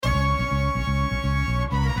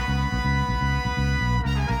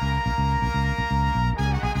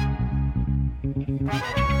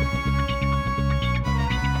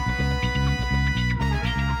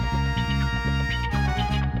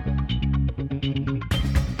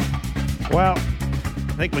Well,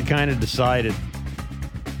 I think we kind of decided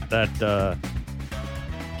that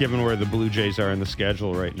given where the Blue Jays are in the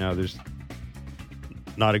schedule right now, there's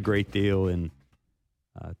not a great deal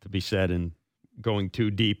to be said in going too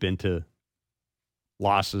deep into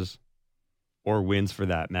losses or wins for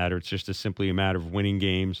that matter. It's just simply a matter of winning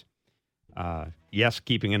games. Yes,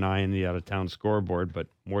 keeping an eye on the out-of-town scoreboard, but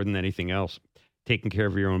more than anything else, taking care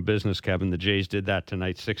of your own business, Kevin. The Jays did that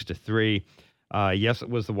tonight, 6-3. Yes, it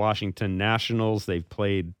was the Washington Nationals. They've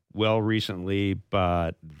played well recently,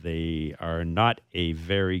 but they are not a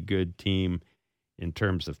very good team in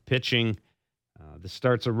terms of pitching. This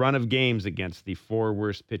starts a run of games against the four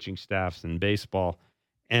worst pitching staffs in baseball.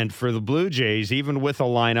 And for the Blue Jays, even with a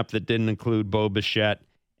lineup that didn't include Bo Bichette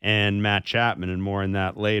and Matt Chapman, and more on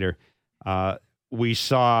that later, we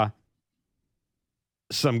saw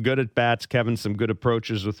some good at-bats, Kevin, some good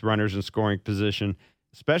approaches with runners in scoring position,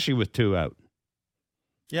 especially with two out.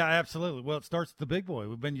 Yeah, absolutely. Well, it starts with the big boy.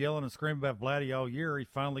 We've been yelling and screaming about Vladdy all year. He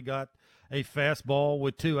finally got a fastball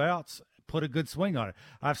with two outs, put a good swing on it.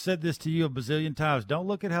 I've said this to you a bazillion times. Don't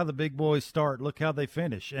look at how the big boys start. Look how they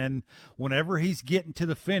finish. And whenever he's getting to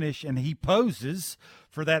the finish and he poses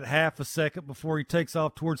for that half a second before he takes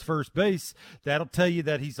off towards first base, that'll tell you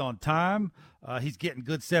that he's on time. He's getting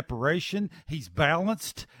good separation. He's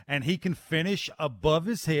balanced, and he can finish above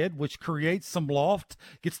his head, which creates some loft,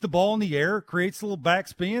 gets the ball in the air, creates a little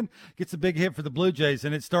backspin, gets a big hit for the Blue Jays,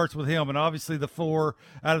 and it starts with him. And obviously the 4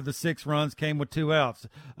 out of the 6 runs came with 2 outs.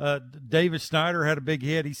 Davis Snyder had a big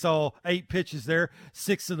hit. He saw 8 pitches there.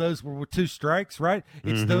 6 of those were with 2 strikes, right?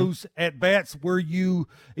 It's those at-bats where you,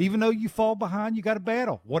 even though you fall behind, you got to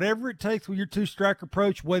battle. Whatever it takes with your 2-strike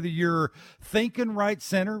approach, whether you're thinking right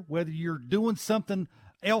center, whether you're doing something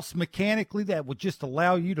else mechanically that would just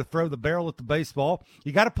allow you to throw the barrel at the baseball,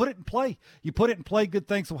 you got to put it in play. You put it in play, good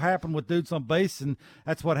things will happen with dudes on base, and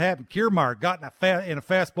that's what happened. Kiermaier got in a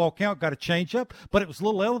fastball count, got a changeup, but it was a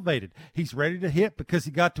little elevated. He's ready to hit because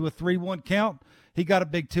he got to a 3-1 count. He got a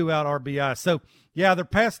big 2-out RBI. So, yeah, they're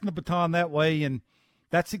passing the baton that way, and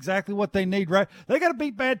that's exactly what they need, right? They got to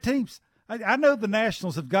beat bad teams. I know the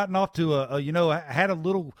Nationals have gotten off to had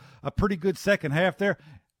a pretty good second half there.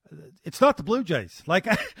 It's not the Blue Jays. Like,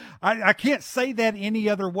 I can't say that any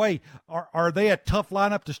other way. Are they a tough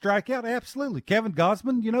lineup to strike out? Absolutely. Kevin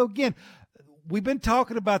Gausman, again, we've been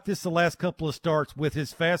talking about this the last couple of starts with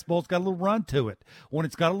his fastball. It's got a little run to it. When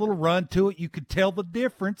it's got a little run to it, you can tell the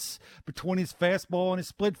difference between his fastball and his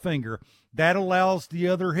split finger. That allows the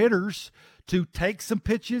other hitters to take some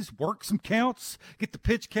pitches, work some counts, get the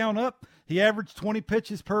pitch count up. He averaged 20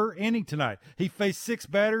 pitches per inning tonight. He faced 6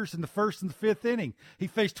 batters in the first and the 5th inning. He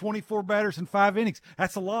faced 24 batters in 5 innings.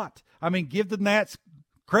 That's a lot. I mean, give the Nats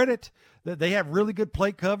credit that they have really good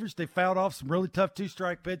plate coverage. They fouled off some really tough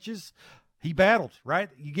 2-strike pitches. He battled, right?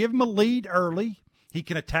 You give him a lead early, he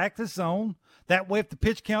can attack the zone. That way, if the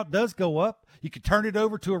pitch count does go up, you can turn it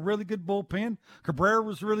over to a really good bullpen. Cabrera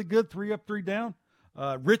was really good, 3 up, 3 down.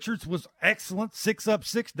 Richards was excellent, 6 up,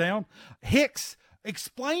 6 down. Hicks,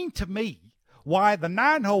 explain to me why the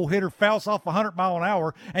 9-hole hitter fouls off 100 mile an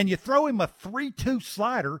hour and you throw him a 3-2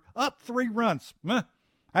 slider up 3 runs.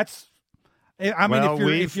 That's, I mean,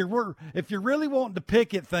 if you're really wanting to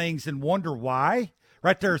pick at things and wonder why,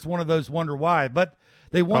 right there is one of those wonder why. But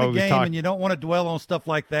they won a game, and you don't want to dwell on stuff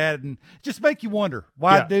like that and just make you wonder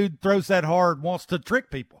why a dude throws that hard, wants to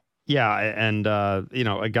trick people. Yeah, and,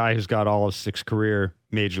 a guy who's got all of 6 career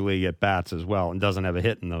major league at-bats as well and doesn't have a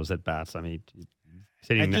hit in those at-bats. I mean,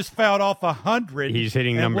 and just fouled off 100. He's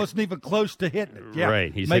hitting and wasn't even close to hitting it. Yeah,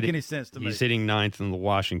 right. Any sense to me. He's hitting 9th in the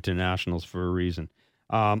Washington Nationals for a reason.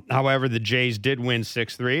 However, the Jays did win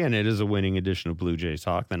 6-3, and it is a winning edition of Blue Jays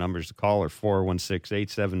Talk. The numbers to call are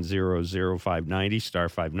 416-870-0590, star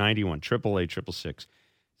 590,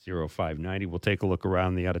 1-888-666-0590. We'll take a look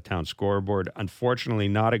around the out-of-town scoreboard. Unfortunately,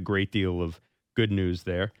 not a great deal of good news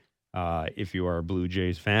there. If you are a Blue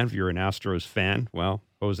Jays fan, if you're an Astros fan, well,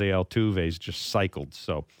 Jose Altuve's just cycled.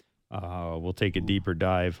 So we'll take a deeper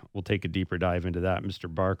dive. We'll take a deeper dive into that.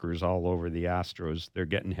 Mr. Barker is all over the Astros. They're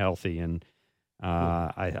getting healthy, and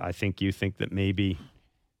I think you think that maybe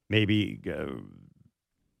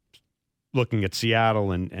looking at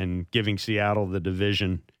Seattle and giving Seattle the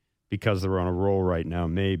division because they're on a roll right now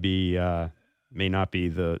may not be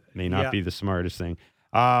the smartest thing.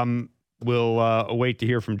 We'll await to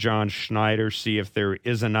hear from John Schneider, see if there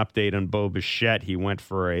is an update on Bo Bichette. He went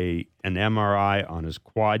for an MRI on his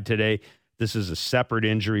quad today. This is a separate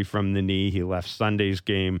injury from the knee. He left Sunday's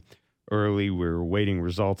game early. We're awaiting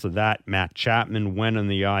results of that. Matt Chapman went on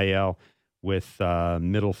the IL with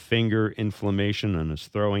middle finger inflammation on his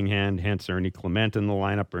throwing hand, hence Ernie Clement in the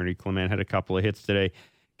lineup. Ernie Clement had a couple of hits today.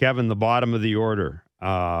 Kevin, the bottom of the order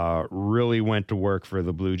really went to work for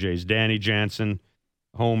the Blue Jays. Danny Jansen,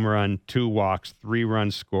 home run, 2 walks, 3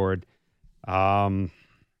 runs scored.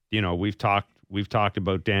 We've talked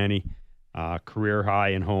about Danny. Career high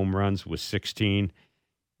in home runs was 16.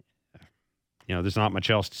 There's not much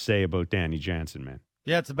else to say about Danny Jansen, man.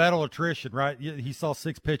 Yeah, it's a battle of attrition, right? He saw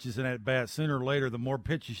 6 pitches in that bat. Sooner or later, the more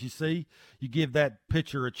pitches you see, you give that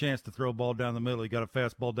pitcher a chance to throw a ball down the middle. He got a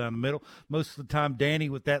fastball down the middle. Most of the time, Danny,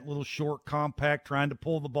 with that little short, compact, trying to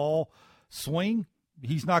pull the ball swing,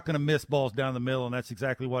 he's not going to miss balls down the middle, and that's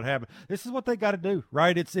exactly what happened. This is what they got to do,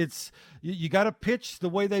 right? It's you got to pitch the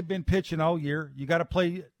way they've been pitching all year. You got to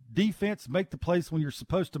play defense, make the plays when you're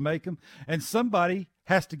supposed to make them, and somebody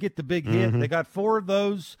has to get the big hit. They got 4 of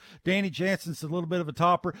those. Danny Jansen's a little bit of a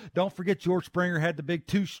topper. Don't forget George Springer had the big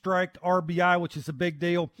 2-strike RBI, which is a big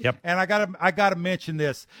deal. Yep. And I gotta mention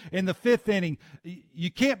this. In the 5th inning,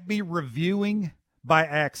 you can't be reviewing by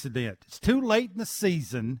accident. It's too late in the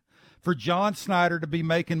season for John Snyder to be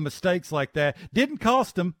making mistakes like that. Didn't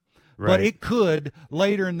cost him. Right. But it could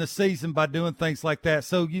later in the season by doing things like that.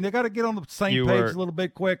 So you got to get on the same page a little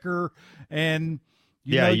bit quicker, and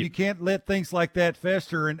you can't let things like that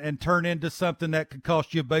fester and turn into something that could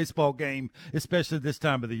cost you a baseball game, especially this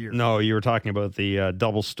time of the year. No, you were talking about the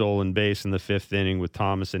double stolen base in the 5th inning with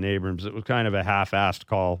Thomas and Abrams. It was kind of a half-assed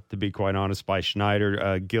call, to be quite honest, by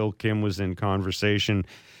Schneider. Gil Kim was in conversation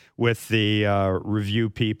with the review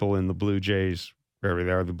people in the Blue Jays, wherever they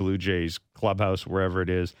are, the Blue Jays clubhouse, wherever it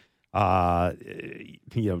is. John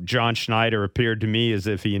Schneider appeared to me as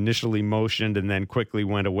if he initially motioned and then quickly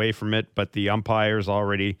went away from it, but the umpires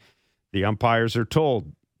are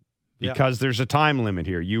told, because there's a time limit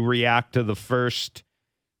here. You react to the first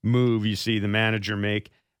move you see the manager make.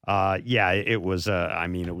 There was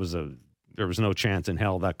no chance in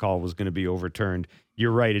hell that call was going to be overturned.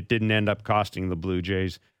 You're right. It didn't end up costing the Blue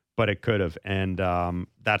Jays, but it could have. And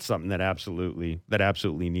that's something that absolutely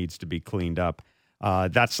needs to be cleaned up.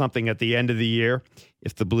 That's something at the end of the year,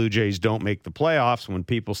 if the Blue Jays don't make the playoffs, when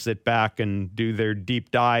people sit back and do their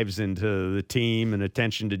deep dives into the team and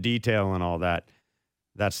attention to detail and all that,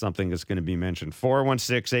 that's something that's going to be mentioned.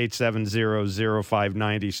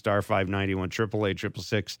 416-870-0590, star 591,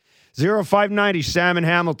 888-666-0590. Sam in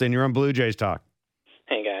Hamilton, you're on Blue Jays Talk.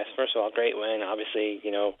 Hey, guys. First of all, great win. Obviously,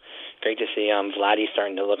 great to see Vladdy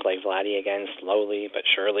starting to look like Vladdy again, slowly but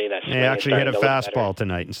surely. He actually hit a fastball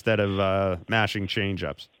tonight instead of mashing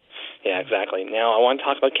changeups. Yeah, exactly. Now, I want to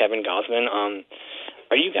talk about Kevin Gausman.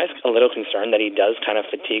 Are you guys a little concerned that he does kind of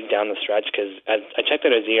fatigue down the stretch? Because I checked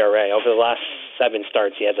out his ERA. Over the last 7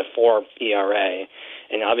 starts, he has a 4 ERA.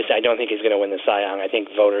 And obviously, I don't think he's going to win the Cy Young. I think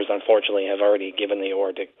voters, unfortunately, have already given the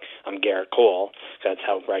award to Garrett Cole. That's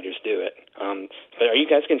how writers do it. But are you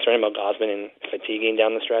guys concerned about Gausman and fatiguing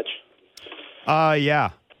down the stretch? Yeah.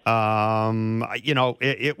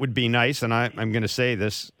 It would be nice, and I'm going to say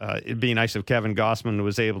this. It'd be nice if Kevin Gausman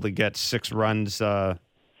was able to get 6 runs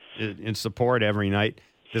in support every night.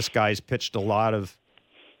 This guy's pitched a lot of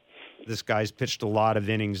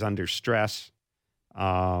innings under stress.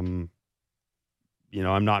 I'm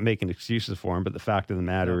not making excuses for him, but the fact of the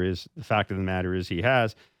matter is he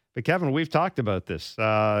has. But Kevin, we've talked about this.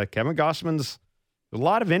 Kevin Gausman's a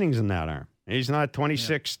lot of innings in that arm. He's not a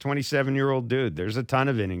 26, 27-year-old dude. There's a ton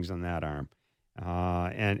of innings in that arm.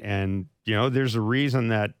 And there's a reason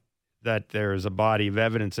that there's a body of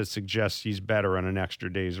evidence that suggests he's better on an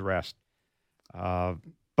extra day's rest.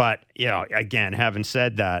 But, again, having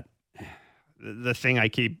said that, the thing I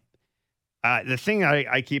keep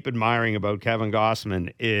admiring about Kevin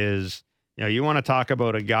Gausman is, you want to talk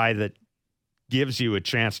about a guy that gives you a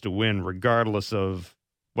chance to win regardless of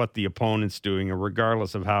what the opponent's doing or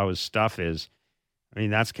regardless of how his stuff is. I mean,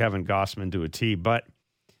 that's Kevin Gausman to a T. But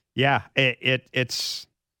yeah, it's.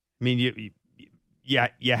 I mean, you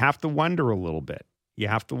have to wonder a little bit. You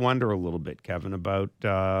have to wonder a little bit, Kevin, about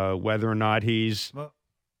whether or not he's.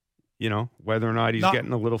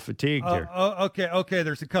 Getting a little fatigued here. Okay.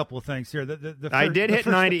 There's a couple of things here. He did hit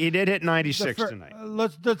 96 tonight.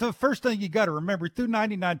 The first thing you got to remember, through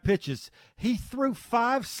 99 pitches, he threw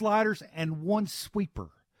 5 sliders and 1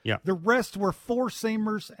 sweeper. Yeah. The rest were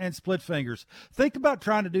 4-seamers and split fingers. Think about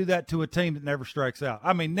trying to do that to a team that never strikes out.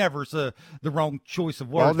 I mean, never's the wrong choice of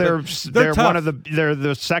words. Well, they're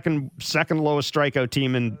the second lowest strikeout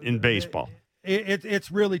team in baseball.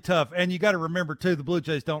 It's really tough, and you got to remember too. The Blue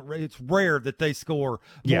Jays don't. It's rare that they score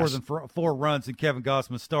more than 4 runs in Kevin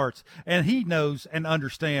Gausman starts, and he knows and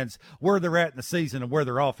understands where they're at in the season and where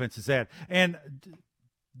their offense is at. And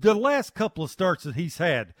the last couple of starts that he's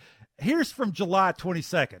had, Here's from July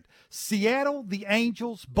 22nd. Seattle, the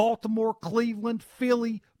Angels, Baltimore, Cleveland,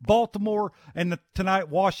 Philly, Baltimore, and tonight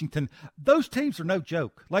Washington. Those teams are no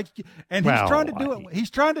joke. He's trying to do it. He's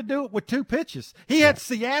trying to do it with 2 pitches. He had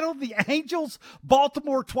Seattle, the Angels,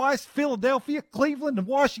 Baltimore twice, Philadelphia, Cleveland, and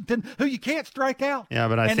Washington, who you can't strike out. Yeah,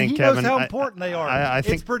 but I think he Kevin, knows how important they are. I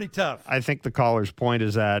think it's pretty tough. I think the caller's point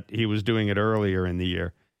is that he was doing it earlier in the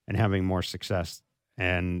year and having more success.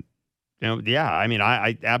 And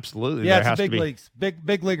I absolutely. Yeah, there has big to be, leagues.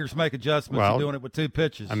 Big leaguers make adjustments to doing it with 2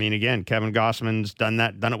 pitches. I mean, again, Kevin Gausman's done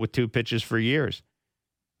it with 2 pitches for years.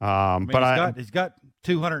 He's got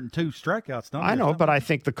 202 strikeouts. I know, but I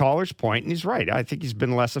think the caller's point, and he's right. I think he's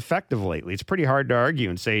been less effective lately. It's pretty hard to argue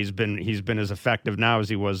and say he's been as effective now as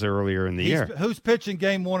he was earlier in the year. Who's pitching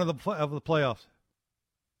game 1 of the playoffs?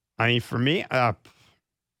 I mean, for me,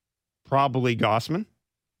 probably Gausman,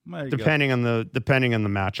 depending on the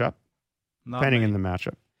matchup. Depending on the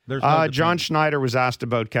matchup. John Schneider was asked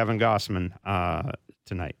about Kevin Gausman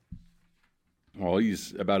tonight. Well,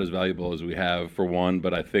 he's about as valuable as we have for one,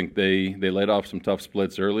 but I think they laid off some tough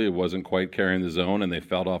splits early. It wasn't quite carrying the zone, and they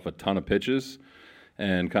fouled off a ton of pitches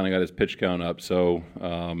and kind of got his pitch count up. So,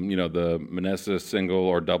 the Manessa single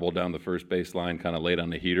or double down the first baseline kind of laid on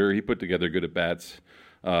the heater. He put together good at-bats,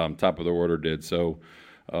 top of the order did. So,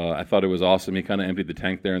 I thought it was awesome. He kind of emptied the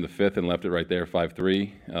tank there in the 5th and left it right there,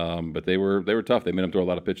 5-3. But they were tough. They made him throw a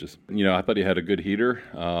lot of pitches. I thought he had a good heater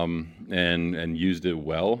and used it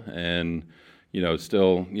well. And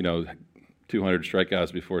still 200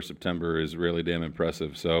 strikeouts before September is really damn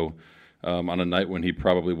impressive. So on a night when he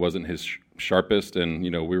probably wasn't his sharpest, and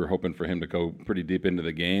we were hoping for him to go pretty deep into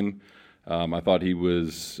the game. I thought he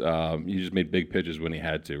just made big pitches when he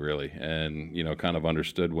had to, really, and kind of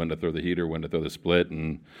understood when to throw the heater, when to throw the split,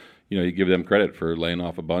 and you give them credit for laying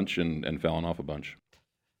off a bunch and fouling off a bunch.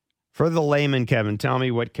 For the layman, Kevin, tell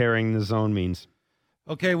me what carrying the zone means.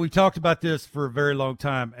 Okay, we talked about this for a very long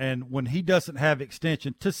time, and when he doesn't have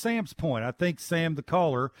extension, to Sam's point, I think Sam, the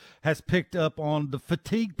caller, has picked up on the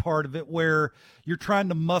fatigue part of it where you're trying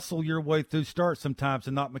to muscle your way through starts sometimes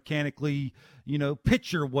and not mechanically,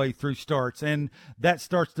 pitch your way through starts, and that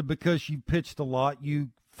starts to, because you pitched a lot, you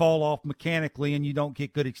fall off mechanically and you don't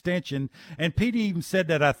get good extension. And Petey even said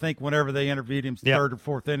that, I think, whenever they interviewed him, third or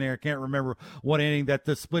fourth inning, I can't remember what inning, that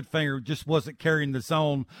the split finger just wasn't carrying the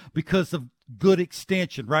zone because of good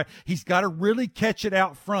extension, right? He's got to really catch it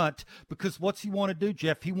out front, because what's he want to do,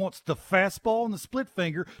 Jeff? He wants the fastball and the split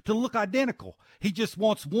finger to look identical. He just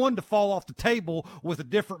wants one to fall off the table with a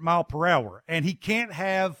different mile per hour. And he can't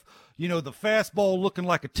have, the fastball looking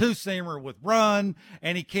like a 2-seamer with run,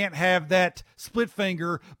 and he can't have that split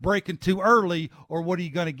finger breaking too early, or what are you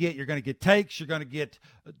going to get? You're going to get takes. You're going to get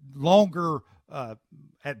longer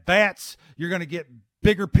at bats. You're going to get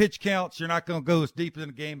bigger pitch counts. You're not going to go as deep in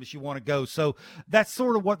the game as you want to go. So that's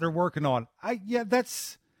sort of what they're working on.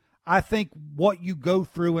 I think what you go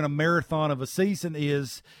through in a marathon of a season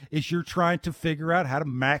is you're trying to figure out how to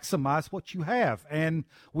maximize what you have. And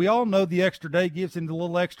we all know the extra day gives him the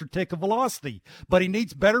little extra tick of velocity, but he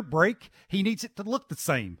needs better break. He needs it to look the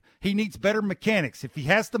same. He needs better mechanics. If he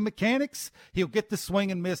has the mechanics, he'll get the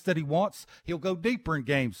swing and miss that he wants. He'll go deeper in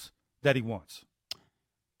games that he wants.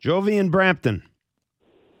 Jovi in Brampton.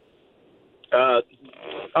 Hi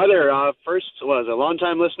there. First was a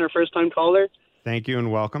long-time listener, first-time caller. Thank you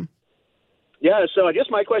and welcome. Yeah, so I guess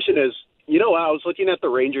my question is, I was looking at the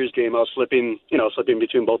Rangers game. I was flipping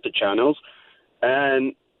between both the channels.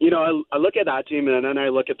 And, I look at that team and then I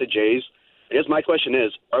look at the Jays. I guess my question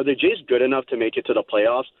is, are the Jays good enough to make it to the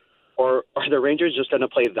playoffs? Or are the Rangers just going to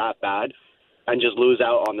play that bad and just lose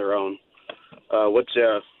out on their own? What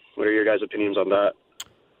are your guys' opinions on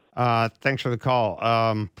that? Thanks for the call.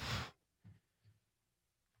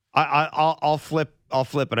 I'll flip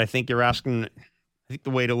it. I think you're asking. I think the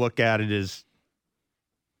way to look at it is,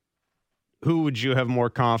 who would you have more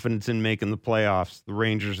confidence in making the playoffs, the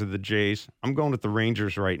Rangers or the Jays? I'm going with the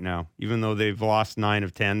Rangers right now, even though they've lost 9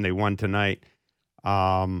 of 10. They won tonight.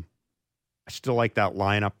 I still like that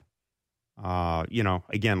lineup.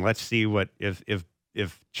 Again, let's see what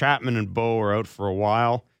if Chapman and Bo are out for a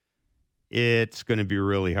while, it's going to be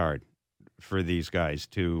really hard for these guys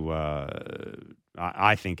to.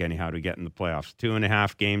 I think anyhow, to get in the playoffs.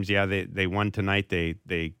 2.5 games. Yeah, they won tonight.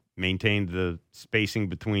 They maintained the spacing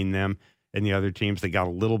between them and the other teams. They got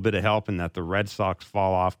a little bit of help in that the Red Sox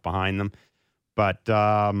fall off behind them. But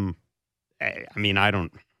I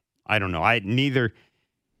don't know.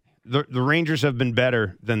 The Rangers have been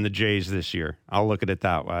better than the Jays this year. I'll look at it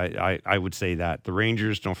that way. I would say that. The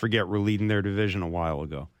Rangers, don't forget, were leading their division a while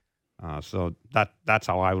ago. So that's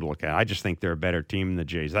how I would look at it. I just think they're a better team than the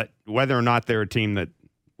Jays. Whether or not they're a team that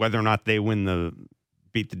whether or not they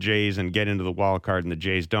beat the Jays and get into the wild card and the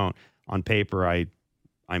Jays don't, on paper, I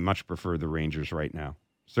much prefer the Rangers right now,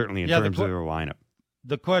 certainly in terms of their lineup.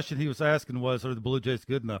 The question he was asking was, are the Blue Jays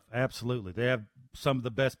good enough? Absolutely. They have some of the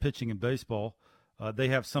best pitching in baseball. They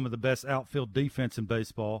have some of the best outfield defense in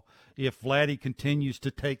baseball. If Vladdy continues to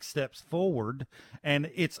take steps forward, and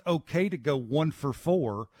it's okay to go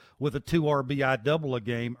 1-for-4 with a 2 RBI double a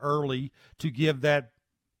game early to give that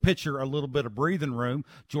pitcher a little bit of breathing room.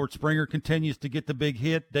 George Springer continues to get the big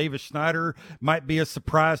hit. Davis Schneider might be a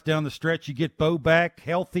surprise down the stretch. You get Bo back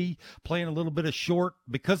healthy, playing a little bit of short.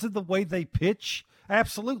 Because of the way they pitch,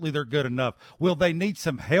 absolutely they're good enough. Will they need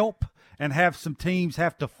some help and have some teams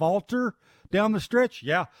have to falter down the stretch?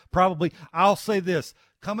 Yeah, probably. I'll say this.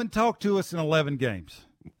 Come and talk to us in 11 games.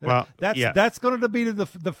 Well, that's going to be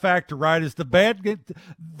the factor, right? Is the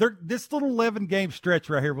this little 11-game stretch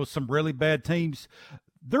right here with some really bad teams,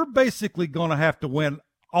 they're basically going to have to win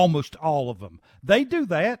almost all of them. They do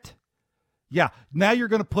that. Yeah, now you're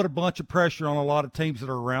going to put a bunch of pressure on a lot of teams that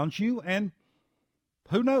are around you, and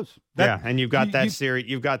who knows? And you've got series.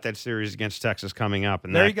 You've got that series against Texas coming up,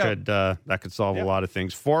 and that could solve a lot of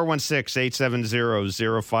things.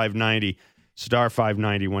 416-870-0590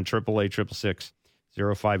 *590 1-888-666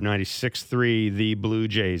 0590 6-3. The Blue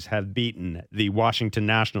Jays have beaten the Washington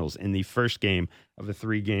Nationals in the first game of a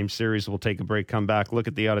 3-game series. We'll take a break, come back, look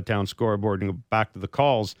at the out-of-town scoreboard, and go back to the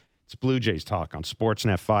calls. It's Blue Jays Talk on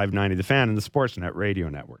Sportsnet 590, The Fan, and the Sportsnet Radio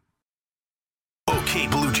Network. OK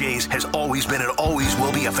Blue Jays has always been and always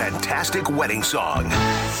will be a fantastic wedding song.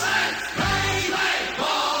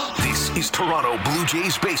 This is Toronto Blue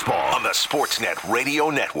Jays baseball on the Sportsnet Radio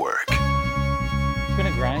Network. It's been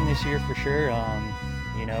a grind this year for sure.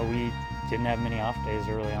 We didn't have many off days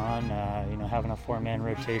early on. Having a 4-man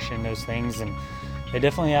rotation, those things, and they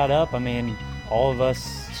definitely add up. I mean, all of us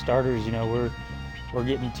starters, we're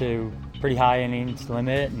getting to pretty high innings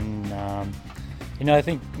limit, and I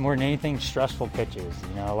think more than anything, stressful pitches.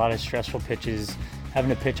 A lot of stressful pitches, having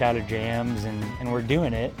to pitch out of jams, and we're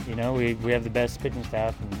doing it. We have the best pitching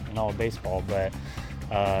staff in all of baseball, but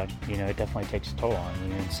it definitely takes a toll on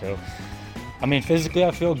you. And so, I mean, physically,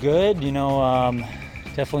 I feel good.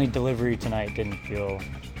 Definitely delivery tonight didn't feel,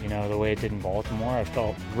 the way it did in Baltimore. I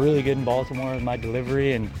felt really good in Baltimore with my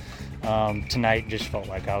delivery, and tonight just felt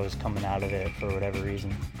like I was coming out of it for whatever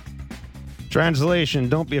reason. Translation,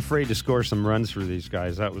 don't be afraid to score some runs for these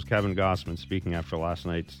guys. That was Kevin Gausman speaking after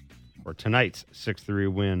tonight's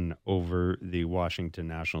 6-3 win over the Washington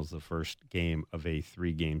Nationals, the first game of a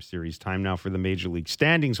 3-game series. Time now for the Major League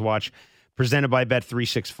Standings Watch, presented by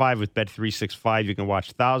Bet365. With Bet365, you can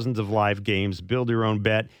watch thousands of live games, build your own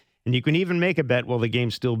bet, and you can even make a bet while the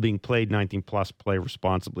game's still being played. 19+, play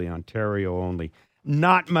responsibly, Ontario only.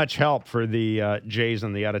 Not much help for the Jays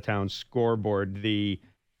on the out-of-town scoreboard. The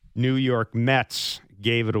New York Mets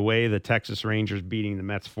gave it away. The Texas Rangers beating the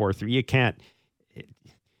Mets 4-3.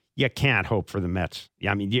 You can't hope for the Mets.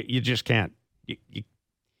 I mean, you just can't.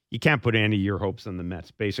 You can't put any of your hopes on the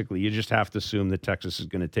Mets. Basically, you just have to assume that Texas is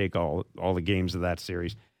going to take all the games of that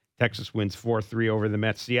series. Texas wins 4-3 over the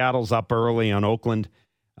Mets. Seattle's up early on Oakland,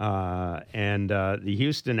 and the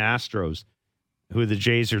Houston Astros, who the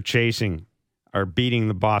Jays are chasing, are beating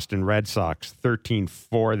the Boston Red Sox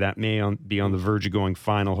 13-4. That may be on the verge of going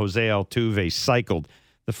final. Jose Altuve cycled,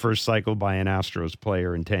 the first cycle by an Astros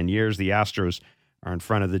player in 10 years. The Astros are in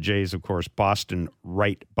front of the Jays, of course. Boston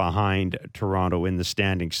right behind Toronto in the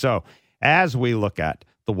standings. So as we look at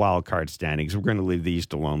the wild card standings, we're going to leave the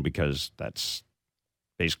East alone because that's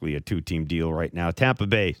basically a 2-team deal right now. Tampa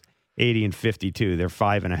Bay, 80-52. They're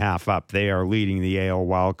 5.5 up. They are leading the AL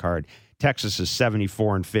wild card. Texas is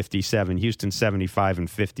 74-57. Houston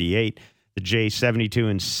 75-58. The Jays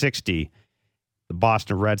 72-60. The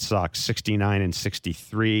Boston Red Sox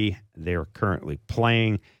 69-63. They're currently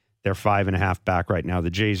playing. They're 5.5 back right now.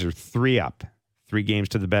 The Jays are 3 up, 3 games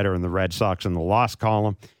to the better in the Red Sox in the loss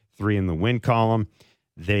column, 3 in the win column.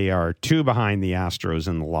 They are 2 behind the Astros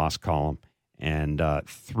in the loss column, and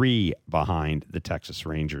 3 behind the Texas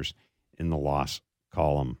Rangers in the loss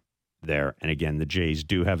column there. And again, the Jays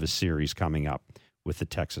do have a series coming up with the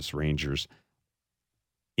Texas Rangers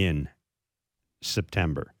in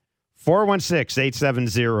September.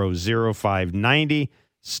 416-870-0590,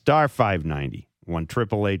 *590.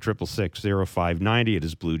 1-888-666-0590. It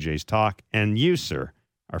is Blue Jays Talk. And you, sir,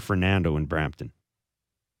 are Fernando in Brampton.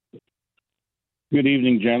 Good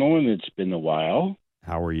evening, gentlemen. It's been a while.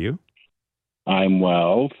 How are you? I'm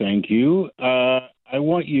well, thank you. I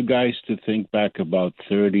want you guys to think back about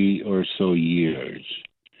 30 or so years.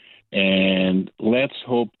 And let's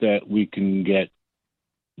hope that we can get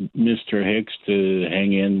Mr. Hicks to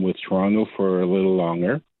hang in with Toronto for a little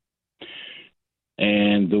longer.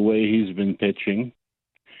 and the way he's been pitching,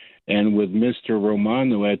 and with Mr.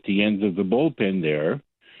 Romano at the end of the bullpen there,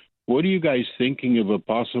 what are you guys thinking of a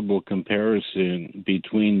possible comparison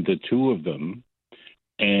between the two of them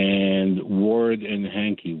and Ward and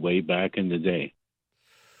Hankey way back in the day?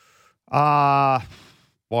 Well,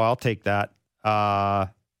 I'll take that. I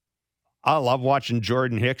love watching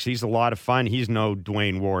Jordan Hicks. He's a lot of fun. He's no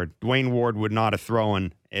Dwayne Ward. Dwayne Ward would not have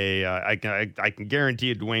thrown a. I can guarantee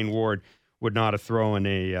you, Dwayne Ward would not have thrown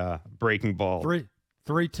a breaking ball.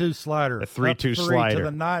 3-2 slider. A 3-2 slider to the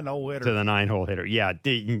 9-hole hitter. To the 9-hole hitter. Yeah,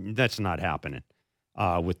 that's not happening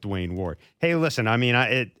with Dwayne Ward. Hey, listen. I mean,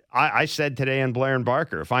 I said today on Blair and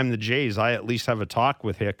Barker, if I'm the Jays, I at least have a talk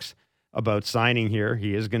with Hicks about signing here.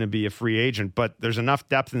 He is going to be a free agent, but there's enough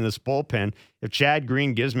depth in this bullpen. If Chad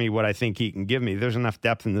Green gives me what I think he can give me, there's enough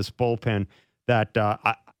depth in this bullpen that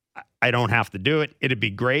I don't have to do it. It'd be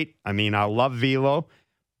great. I mean, I love velo,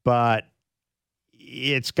 but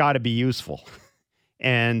it's got to be useful,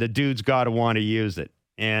 and the dude's got to want to use it.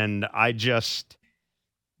 And I just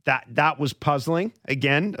that was puzzling.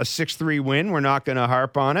 Again, a 6-3 win. We're not going to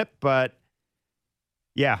harp on it, but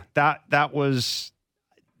yeah, that was.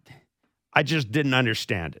 I just didn't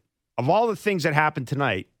understand it. Of all the things that happened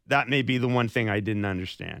tonight, that may be the one thing I didn't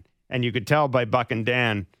understand. And you could tell by Buck and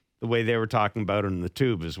Dan the way they were talking about it in the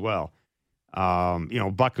tube as well.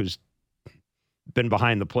 Buck, who's been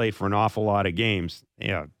behind the plate for an awful lot of games,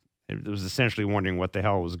 it was essentially wondering what the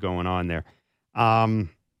hell was going on there. I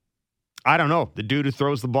don't know. The dude who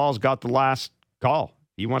throws the ball's got the last call.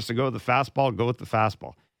 He wants to go with the fastball, go with the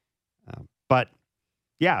fastball. But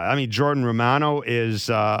yeah, I mean, Jordan Romano is,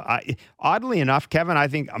 oddly enough, Kevin, I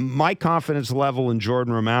think my confidence level in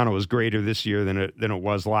Jordan Romano is greater this year than it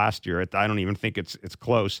was last year. I don't even think it's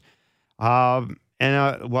close. While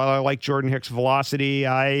I like Jordan Hicks' velocity,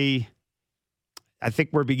 I think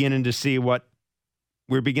we're beginning to see why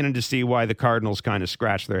the Cardinals kind of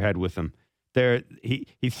scratch their head with him.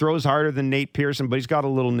 He throws harder than Nate Pearson, but he's got a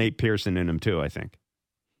little Nate Pearson in him too, I think.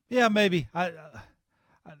 Yeah, maybe.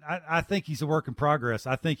 I think he's a work in progress.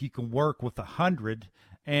 I think you can work with 100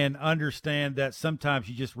 and understand that sometimes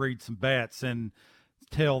you just read some bats and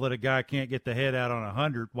tell that a guy can't get the head out on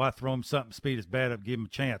 100. Why throw him something speed his bat up, give him a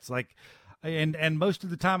chance? And most of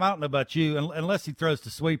the time, I don't know about you, unless he throws the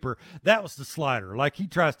sweeper, that was the slider. Like, he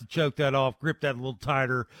tries to choke that off, grip that a little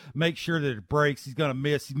tighter, make sure that it breaks. He's going to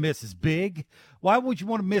miss. He misses big. Why would you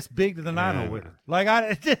want to miss big to the 9-0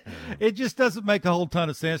 hitter? It just doesn't make a whole ton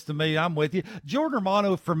of sense to me. I'm with you. Jordan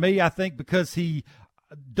Romano, for me, I think because he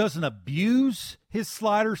doesn't abuse his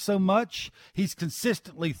slider so much, he's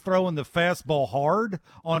consistently throwing the fastball hard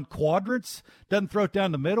on quadrants, doesn't throw it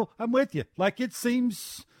down the middle. I'm with you. Like, it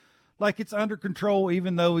seems like it's under control,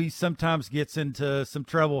 even though he sometimes gets into some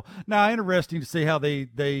trouble. Now, interesting to see how they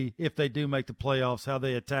if they do make the playoffs, how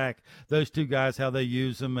they attack those two guys, how they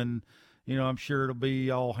use them. And, I'm sure it'll be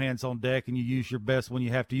all hands on deck and you use your best when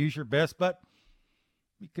you have to use your best. But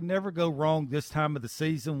you can never go wrong this time of the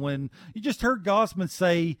season when you just heard Gausman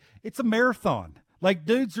say it's a marathon. Like,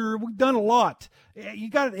 we've done a lot. You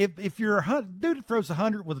got if you're a dude that throws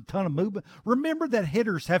 100 with a ton of movement, remember that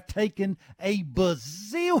hitters have taken a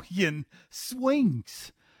bazillion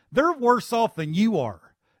swings. They're worse off than you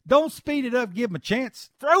are. Don't speed it up. Give them a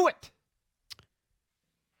chance. Throw it.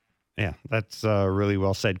 Yeah, that's really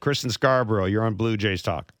well said. Kristen Scarborough, you're on Blue Jays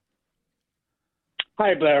Talk.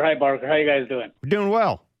 Hi, Blair. Hi, Barker. How you guys doing? We're doing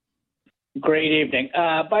well. Great evening.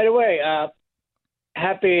 By the way,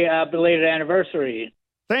 happy belated anniversary.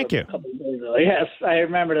 Thank you. A couple of days ago. Yes, I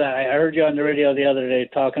remember that. I heard you on the radio the other day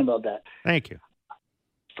talking about that. Thank you.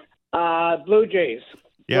 Blue Jays.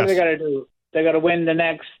 Yes. What do they got to do? They got to win the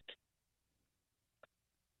next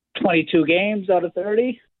 22 games out of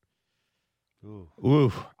 30?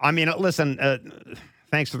 Ooh. I mean, listen,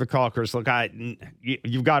 thanks for the call, Chris. Look,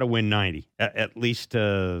 you've got to win 90, at least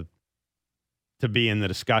to be in the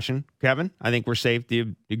discussion. Kevin, I think we're safe. Do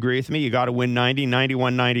you agree with me? You got to win 90.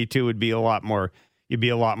 91, 92 would be a lot more. You'd be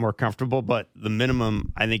a lot more comfortable, but the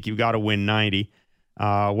minimum, I think you've got to win 90.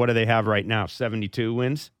 What do they have right now? 72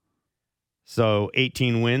 wins. So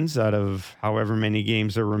 18 wins out of however many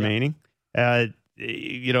games are remaining. Yeah.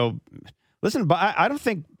 Listen, but I don't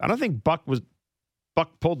think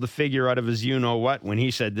Buck pulled the figure out of his you-know-what when he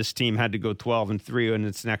said this team had to go 12-3 in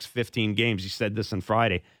its next 15 games. He said this on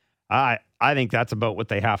Friday. I think that's about what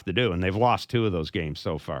they have to do, and they've lost 2 of those games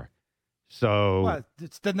so far. So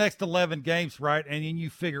it's the next 11 games, right? And then you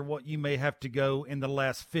figure what you may have to go in the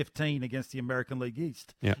last 15 against the American League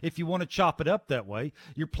East. Yeah. If you want to chop it up that way,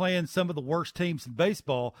 you're playing some of the worst teams in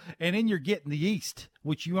baseball, and then you're getting the East,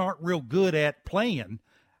 which you aren't real good at playing.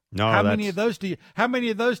 No, how many of those do you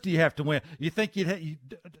have to win? You think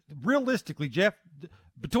realistically, Jeff,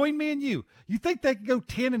 between me and you think they could go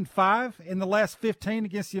 10-5 in the last 15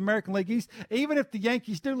 against the American League East, even if the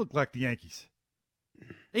Yankees do look like the Yankees?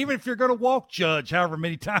 Even if you're going to walk Judge, however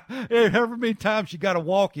many times you got to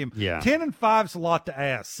walk him, 10-5 is a lot to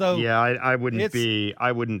ask. So yeah, I wouldn't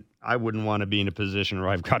want to be in a position where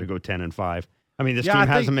I've got to go 10-5. I mean, this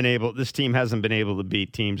team hasn't been able to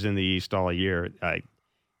beat teams in the East all year,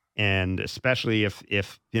 and especially if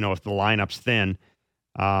the lineup's thin.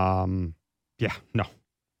 No.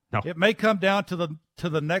 It may come down to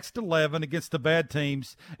the next 11 against the bad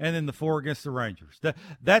teams, and then the 4 against the Rangers.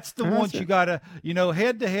 That's the ones you got to,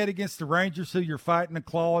 head to head against the Rangers, who you're fighting and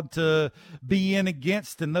clawing to be in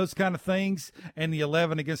against, and those kind of things, and the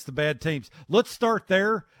 11 against the bad teams. Let's start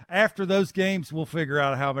there. After those games, we'll figure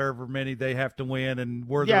out however many they have to win and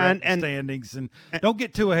where they're at in the standings, and don't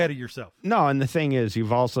get too ahead of yourself. No, and the thing is,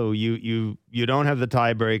 you've also you don't have the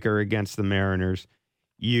tiebreaker against the Mariners.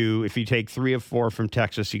 If you take 3 of 4 from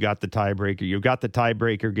Texas, you got the tiebreaker. You've got the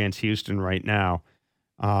tiebreaker against Houston right now.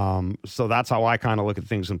 So that's how I kind of look at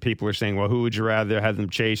things when people are saying, well, who would you rather have them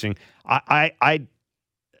chasing? I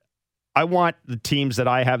want the teams that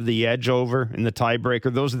I have the edge over in the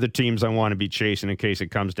tiebreaker. Those are the teams I want to be chasing in case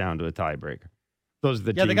it comes down to a tiebreaker. Those are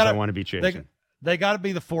the teams I want to be chasing. They got to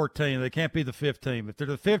be the 4th team. They can't be the 5th team. If they're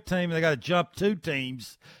the 5th team, they got to jump 2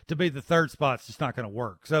 teams to be the 3rd spot. It's just not going to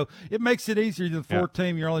work. So it makes it easier. The 4th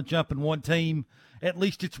team, you're only jumping 1 team. At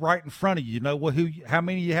least it's right in front of you. You know how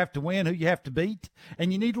many you have to win, who you have to beat,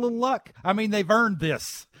 and you need a little luck. I mean, they've earned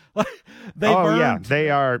this. They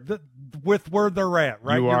are with where they're at.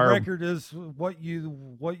 Right, your record is what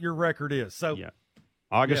your record is. So. Yeah.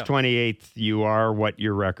 August 28th, you are what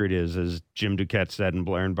your record is, as Jim Duquette said in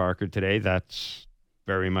Blair and Barker today. That's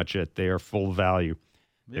very much it. They are full value.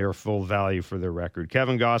 Yep. They are full value for their record.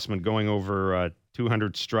 Kevin Gausman going over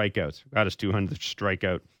 200 strikeouts. Got his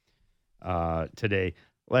 200th strikeout today.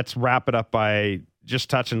 Let's wrap it up by just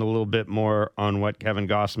touching a little bit more on what Kevin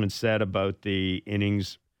Gausman said about the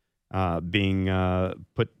innings being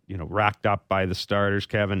racked up by the starters.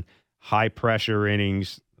 Kevin, high-pressure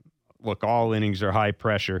innings. Look, all innings are high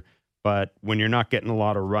pressure, but when you're not getting a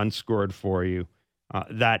lot of runs scored for you,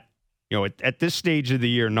 at this stage of the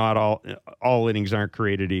year, not all innings aren't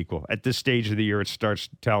created equal. At this stage of the year, it starts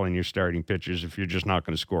telling your starting pitchers if you're just not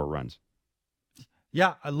going to score runs.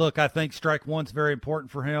 Yeah, look, I think strike one's very important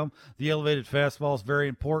for him. The elevated fastball is very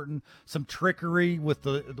important. Some trickery with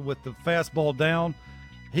the fastball down.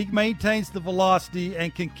 He maintains the velocity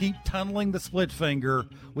and can keep tunneling the split finger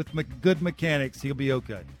with good mechanics. He'll be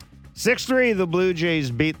okay. 6-3, the Blue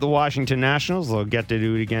Jays beat the Washington Nationals. They'll get to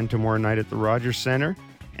do it again tomorrow night at the Rogers Center,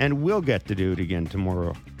 and we'll get to do it again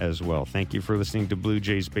tomorrow as well. Thank you for listening to Blue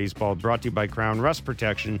Jays Baseball, brought to you by Crown Rust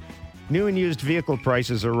Protection. New and used vehicle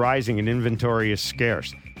prices are rising and inventory is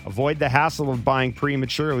scarce. Avoid the hassle of buying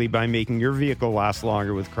prematurely by making your vehicle last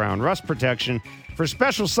longer with Crown Rust Protection. For a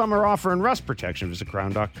special summer offer and rust protection, visit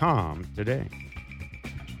crown.com today.